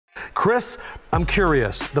Chris, I'm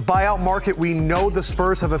curious. The buyout market, we know the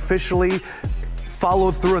Spurs have officially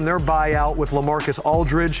followed through in their buyout with Lamarcus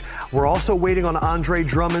Aldridge. We're also waiting on Andre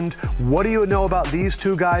Drummond. What do you know about these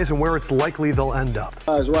two guys and where it's likely they'll end up?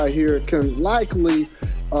 Guys right here can likely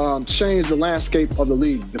change the landscape of the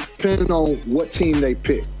league depending on what team they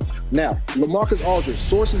pick. Now, Lamarcus Aldridge,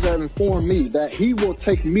 sources have informed me that he will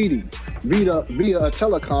take meetings via a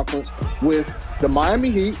teleconference with the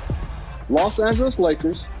Miami Heat, Los Angeles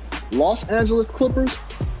Lakers, Los Angeles Clippers,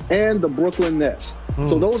 and the Brooklyn Nets.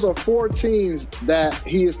 So those are 4 teams that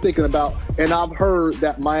he is thinking about, and I've heard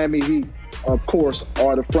that Miami Heat, of course,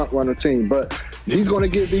 are the front-runner team. But he's going to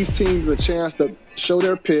give these teams a chance to show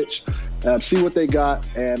their pitch, see what they got,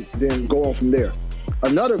 and then go on from there.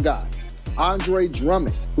 Another guy, Andre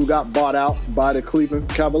Drummond, who got bought out by the Cleveland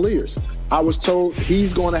Cavaliers. I was told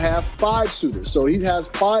he's going to have 5 suitors, so he has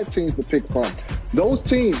 5 teams to pick from. Those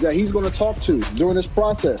teams that he's going to talk to during this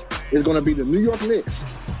process is going to be the New York Knicks,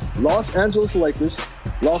 Los Angeles Lakers,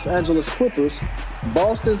 Los Angeles Clippers,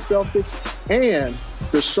 Boston Celtics, and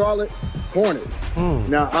the Charlotte Hornets.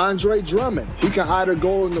 Now, Andre Drummond, he can either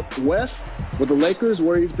go in the West with the Lakers,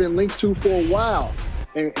 where he's been linked to for a while,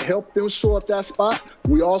 and help them shore up that spot.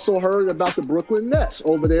 We also heard about the Brooklyn Nets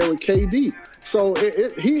over there with KD. So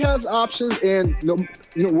he has options, and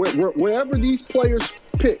wherever these players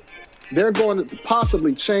pick, they're going to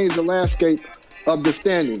possibly change the landscape of the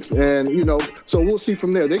standings. And, so we'll see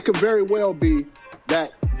from there. They could very well be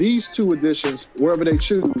that these 2 additions, wherever they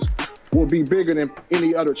choose, will be bigger than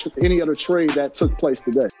any other trade that took place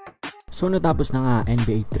today. So natapos na nga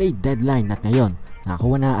NBA trade deadline at ngayon,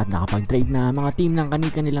 nakakuha na at nakapag-trade na mga team ng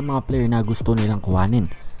kanilang mga player na gusto nilang kuhanin.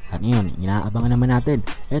 At ngayon, inaabangan naman natin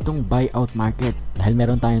itong buyout market dahil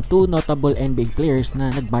meron tayong 2 notable NBA players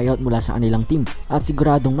na nag-buyout mula sa kanilang team at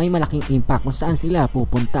siguradong may malaking impact kung saan sila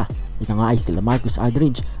pupunta. Ito nga ay si Lamarcus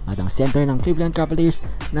Aldridge at ang center ng Cleveland Cavaliers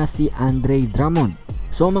na si Andre Drummond.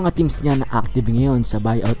 So mga teams nga na active ngayon sa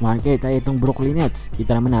buyout market ay itong Brooklyn Nets.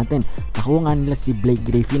 Kita naman natin, nakuha nga nila si Blake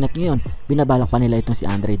Griffin at ngayon binabalak pa nila itong si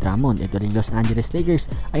Andre Drummond. Ito ring Los Angeles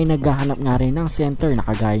Lakers ay naghahanap nga rin ng center na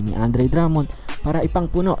kagaya ni Andre Drummond para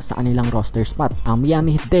ipangpuno sa kanilang roster spot. Ang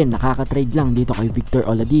Miami Heat din nakaka-trade lang dito kay Victor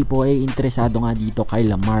Oladipo ay interesado nga dito kay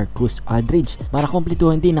Lamarcus Aldridge para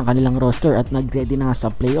kumpletuhin din ang kanilang roster at mag-ready na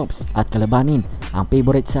sa playoffs at kalabanin ang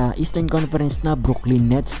favorite sa Eastern Conference na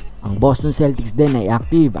Brooklyn Nets. Ang Boston Celtics din ay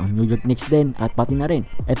active, ang New York Knicks din at pati na rin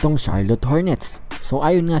itong Charlotte Hornets. So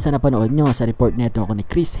ayon nga sa napanood nyo sa report neto ako ni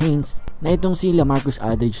Chris Haynes na itong si Lamarcus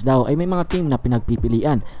Aldridge daw ay may mga team na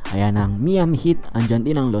pinagpipilian. Ayan ang Miami Heat, andyan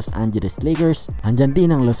din ang Los Angeles Lakers, andyan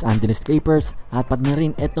din ang Los Angeles Clippers at pati na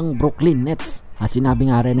rin itong Brooklyn Nets. At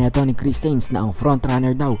sinabi nga rin neto ni Chris Haynes na ang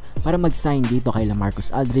frontrunner daw para mag-sign dito kay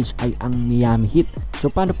Lamarcus Aldridge ay ang Miami Heat.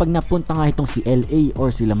 So paano pag napunta nga itong si LA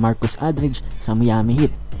or si Lamarcus Aldridge sa Miami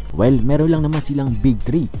Heat? Well, meron lang naman silang big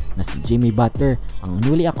 3 na si Jimmy Butler, ang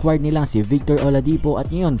newly acquired nilang si Victor Oladipo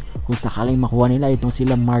at ngayon kung sakaling makuha nila itong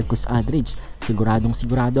sila Lamarcus Aldridge, sigurado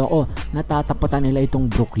ako na tatapatan nila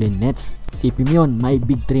itong Brooklyn Nets. Sipin yun, may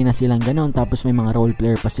big 3 na silang ganon tapos may mga role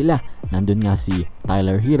player pa sila. Nandun nga si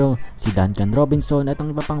Tyler Hero, si Duncan Robinson at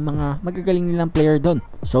ang iba pang mga magagaling nilang player doon.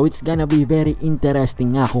 So it's gonna be very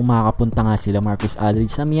interesting nga kung makakapunta nga sila Lamarcus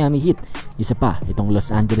Aldridge sa Miami Heat. Isa pa, itong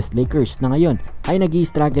Los Angeles Lakers na ngayon ay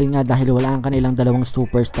nag-i-struggle nga dahil wala ang kanilang 2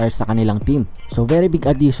 superstars sa kanilang team. So very big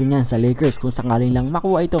addition yan sa Lakers kung sakaling lang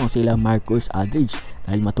makuha itong sila Lamarcus Aldridge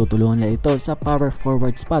dahil matutulungan nila ito sa power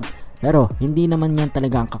forward spot. Pero hindi naman yan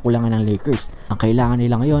talaga ang kakulangan ng Lakers. Ang kailangan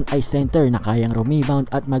nila ngayon ay center na kayang rebound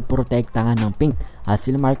at magprotekta nga ng paint. At si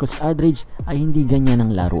Lamarcus Aldridge ay hindi ganyan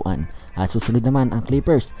ang laruan. At susunod naman ang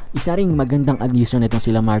Clippers. Isa ring magandang addition itong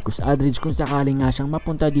si Lamarcus Aldridge kung sakaling nga siyang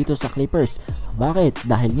mapunta dito sa Clippers. Bakit?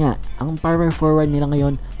 Dahil nga ang power forward nila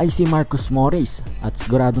ngayon ay si Marcus Morris. At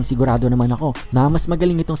sigurado naman ako na mas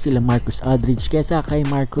magaling itong si Lamarcus Aldridge kesa kay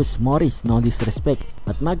Marcus Morris, no disrespect.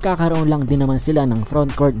 At magkakaroon lang din naman sila ng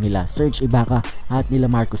frontcourt nila Serge Ibaka at nila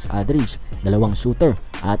Lamarcus Aldridge. 2 shooter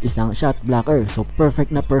at 1 shot blocker. So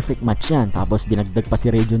perfect match yan. Tapos dinagdag pa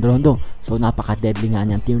si Rajon Rondo. So napaka-deadly nga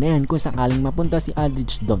niyang team na yan kung sakaling mapunta si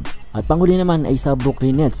Aldridge doon. At panghuli naman ay sa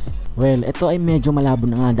Brooklyn Nets. Well, ito ay medyo malabo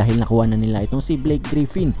na nga dahil nakuha na nila itong si Blake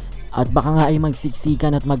Griffin. At baka nga ay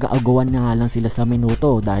magsiksikan at mag-aagawan na nga lang sila sa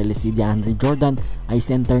minuto dahil si DeAndre Jordan ay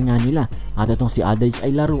center nga nila. At itong si Aldridge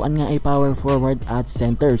ay laruan nga ay power forward at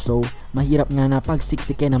center. So mahirap nga na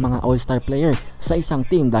pagsiksikin ng mga all-star player sa isang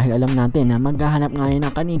team dahil alam natin na maghahanap nga yan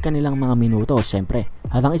ng kanilang mga minuto syempre.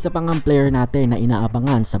 At ang isa pang player natin na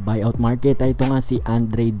inaabangan sa buyout market ay ito nga si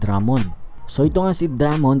Andre Drummond. So ito nga si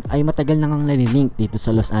Drummond ay matagal na ngang nalilink dito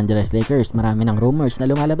sa Los Angeles Lakers. Marami ng rumors na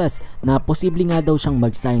lumalabas na posible nga daw siyang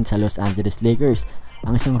mag-sign sa Los Angeles Lakers.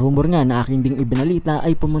 Ang isang rumor nga na aking ding ibinalita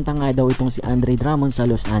ay pumunta nga daw itong si Andre Drummond sa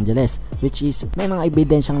Los Angeles, which is may mga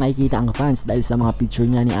ebidensyang nakikita ang fans dahil sa mga picture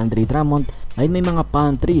niya ni Andre Drummond ay may mga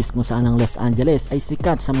palm trees kung saan ang Los Angeles ay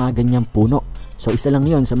sikat sa mga ganyang puno. So isa lang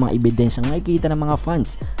yon sa mga ebidensyang nakikita ng mga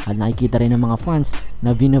fans, at nakikita rin ng mga fans na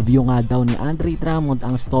vinaview nga daw ni Andre Drummond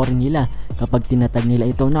ang story nila kapag tinatag nila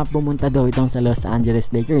ito na pumunta daw itong sa Los Angeles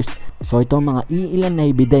Lakers. So ito mga iilan na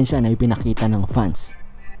ebidensya na ipinakita ng fans.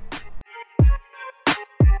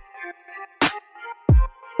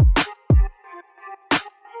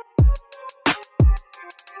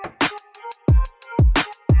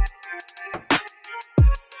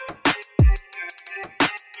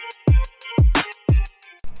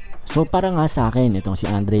 So para nga sa akin, itong si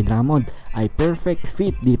Andre Drummond ay perfect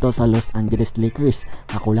fit dito sa Los Angeles Lakers.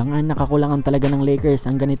 Nakakulangan talaga ng Lakers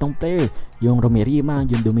ang ganitong player. Yung rumirima,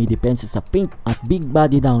 yung dumidepensa sa paint at big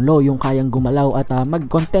body down low, yung kayang gumalaw at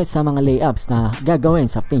mag-contest sa mga layups na gagawin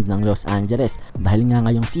sa paint ng Los Angeles. Dahil nga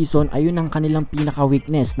ngayong season, ayun ang kanilang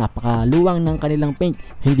pinaka-weakness, napakaluwang ng kanilang paint.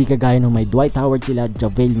 Hindi kagaya nung may Dwight Howard sila,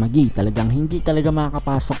 JaVale McGee, talagang hindi talaga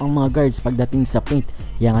makakapasok ang mga guards pagdating sa paint.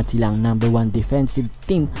 Iyangat sila ang #1 defensive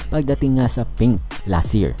team pagdating nga sa paint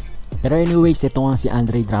last year. Pero anyways, ito nga si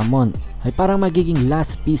Andre Drummond ay parang magiging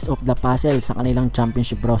last piece of the puzzle sa kanilang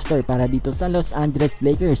championship roster para dito sa Los Angeles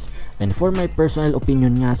Lakers. And for my personal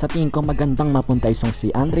opinion nga, sa tingin ko magandang mapunta isang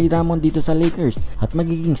si Andre Drummond dito sa Lakers at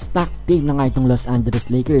magiging stack team na nga itong Los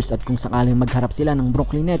Angeles Lakers, at kung sakaling magharap sila ng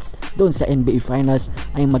Brooklyn Nets doon sa NBA Finals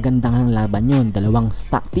ay magandang ang laban yun. Dalawang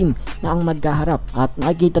stack team na ang magkaharap at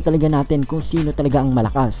makikita talaga natin kung sino talaga ang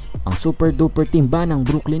malakas. Ang super duper team ba ng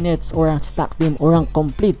Brooklyn Nets or ang stack team or ang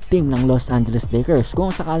complete team ng Los Angeles Lakers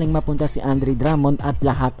kung sakaling mapunta si Andre Drummond at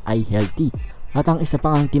lahat ay healthy. At ang isa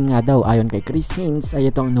pang team nga daw ayon kay Chris Haynes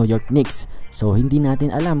ay itong New York Knicks. So hindi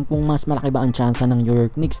natin alam kung mas malaki ba ang tsansa ng New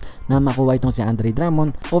York Knicks na makuha itong si Andre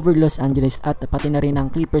Drummond over Los Angeles, at pati na rin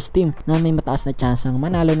ang Clippers team na may mataas na tsansang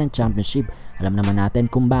manalo ng championship. Alam naman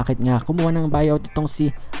natin kung bakit nga kumuha ng buyout itong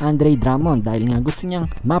si Andre Drummond, dahil nga gusto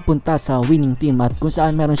niyang mapunta sa winning team at kung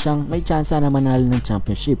saan meron siyang may tsansa na manalo ng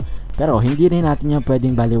championship. Pero hindi rin natin yan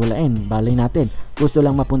pwedeng baliwalain. Balay natin, gusto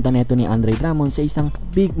lang mapunta neto ni Andre Drummond sa isang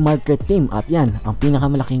big market team, at yan, ang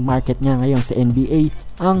pinakamalaking market niya ngayon sa NBA,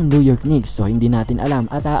 ang New York Knicks. So hindi natin alam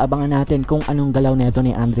at aabangan natin kung anong galaw neto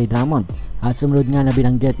ni Andre Drummond. At sumunod nga na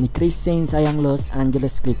binanggit ni Chris Haynes ay ang Los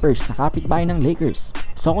Angeles Clippers na kapitbahay ng Lakers.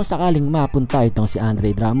 So kung sakaling mapunta itong si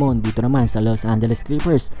Andre Drummond dito naman sa Los Angeles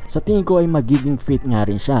Clippers, sa tingin ko ay magiging fit nga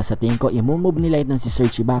rin siya. Sa tingin ko imumove nila itong si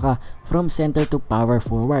Serge Ibaka from center to power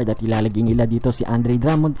forward at ilalagay nila dito si Andre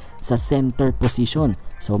Drummond sa center position.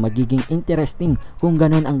 So magiging interesting kung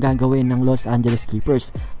ganun ang gagawin ng Los Angeles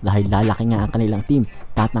Clippers dahil lalaki nga ang kanilang team.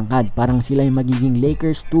 Tatangkad, parang sila yung magiging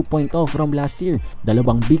Lakers 2.0 from last year.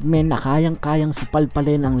 Dalawang big men na kayang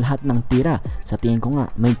supalpalin ang lahat ng tira. Sa tingin ko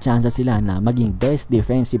nga may chance sila na maging best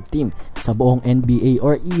defensive team sa buong NBA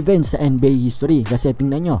or even sa NBA history. Kasi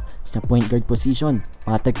tingnan nyo, sa point guard position,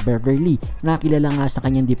 Patrick Beverley na kilala nga sa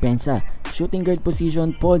kanyang depensa. Shooting guard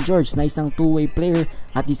position, Paul George na isang two-way player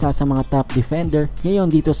at isa sa mga top defender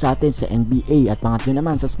ngayon dito sa atin sa NBA. At pangatlo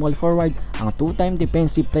naman sa small forward, ang two-time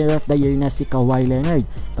defensive player of the year na si Kawhi Leonard.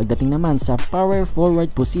 Pagdating naman sa power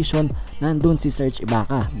forward position, nandun si Serge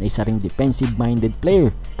Ibaka na isa ring defensive minded player.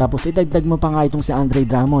 Tapos idagdag mo pa nga itong si Andre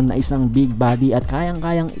Drummond na isang big body at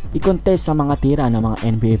kayang-kayang i-contest sa mga tira ng mga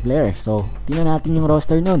NBA player. So tingnan natin yung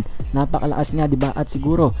roster nun, napakalakas nga diba, at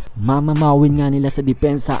siguro mamamawin nga nila sa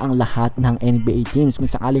depensa ang lahat ng NBA teams kung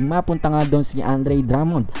sakaling mapunta nga doon si Andre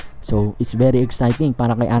Drummond. So it's very exciting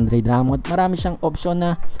para kay Andre Drummond. Marami siyang option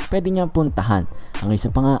na pwede niyang puntahan. Ang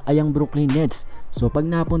isa pa nga ay ang Brooklyn Nets. So pag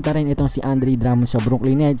napunta rin itong si Andre Drummond sa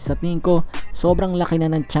Brooklyn Nets, sa tingin ko sobrang laki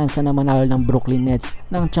na ng chance na manalo ng Brooklyn Nets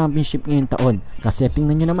ng championship ngayong taon. Kasi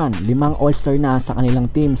tingnan nyo naman, 5 all-star na sa kanilang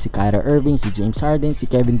team. Si Kyrie Irving, si James Harden, si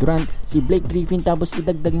Kevin Durant, si Blake Griffin, tapos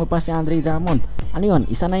idagdag mo pa si Andre Drummond. Ano yun?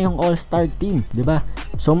 Isa na yung all-star team, diba?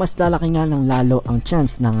 So mas lalaki nga ng lalo ang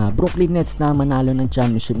chance ng Brooklyn Nets na manalo ng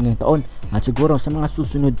championship ngayong taon at siguro sa mga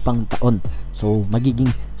susunod pang taon. So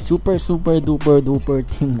magiging super duper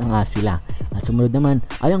team na nga sila. At sumunod naman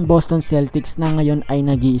ay ang Boston Celtics na ngayon ay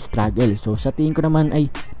nag-i-struggle. So sa tingin ko naman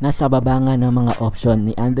ay nasa baba nga ng mga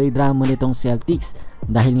option ni Andre Drummond itong Celtics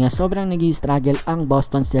dahil nga sobrang nag-i-struggle ang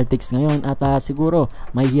Boston Celtics ngayon at siguro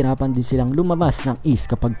mahihirapan din silang lumabas ng East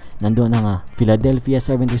kapag nandoon ang Philadelphia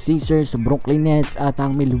 76ers, Brooklyn Nets at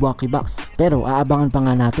ang Milwaukee Bucks. Pero aabangan pa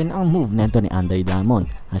nga natin ang move nito ni Andre Drummond.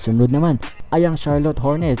 At sumunod naman ay ang Charlotte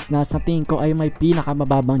Hornets na sa tingin ko ay may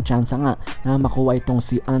pinakamababang tsansa nga na makuha itong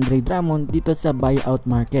si Andre Drummond dito sa buyout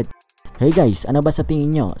market. Hey guys, ano ba sa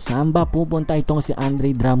tingin nyo? Saan ba pupunta itong si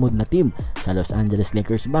Andre Drummond na team? Sa Los Angeles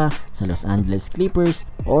Lakers ba? Sa Los Angeles Clippers?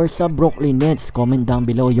 Or sa Brooklyn Nets? Comment down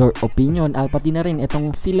below your opinion. At pati na rin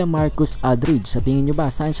itong si Lamarcus Aldridge. Sa tingin nyo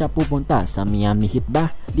ba, saan siya pupunta? Sa Miami Heat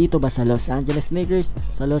ba? Dito ba sa Los Angeles Lakers?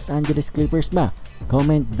 Sa Los Angeles Clippers ba?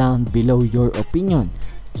 Comment down below your opinion.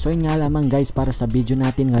 So yun nga lamang guys para sa video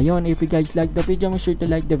natin ngayon. If you guys like the video, make sure to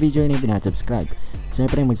like the video and if not subscribe.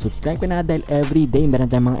 Siyempre mag-subscribe ka na dahil everyday meron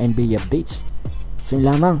tayong mga NBA updates. So yun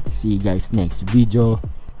lamang, see you guys next video.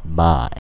 Bye!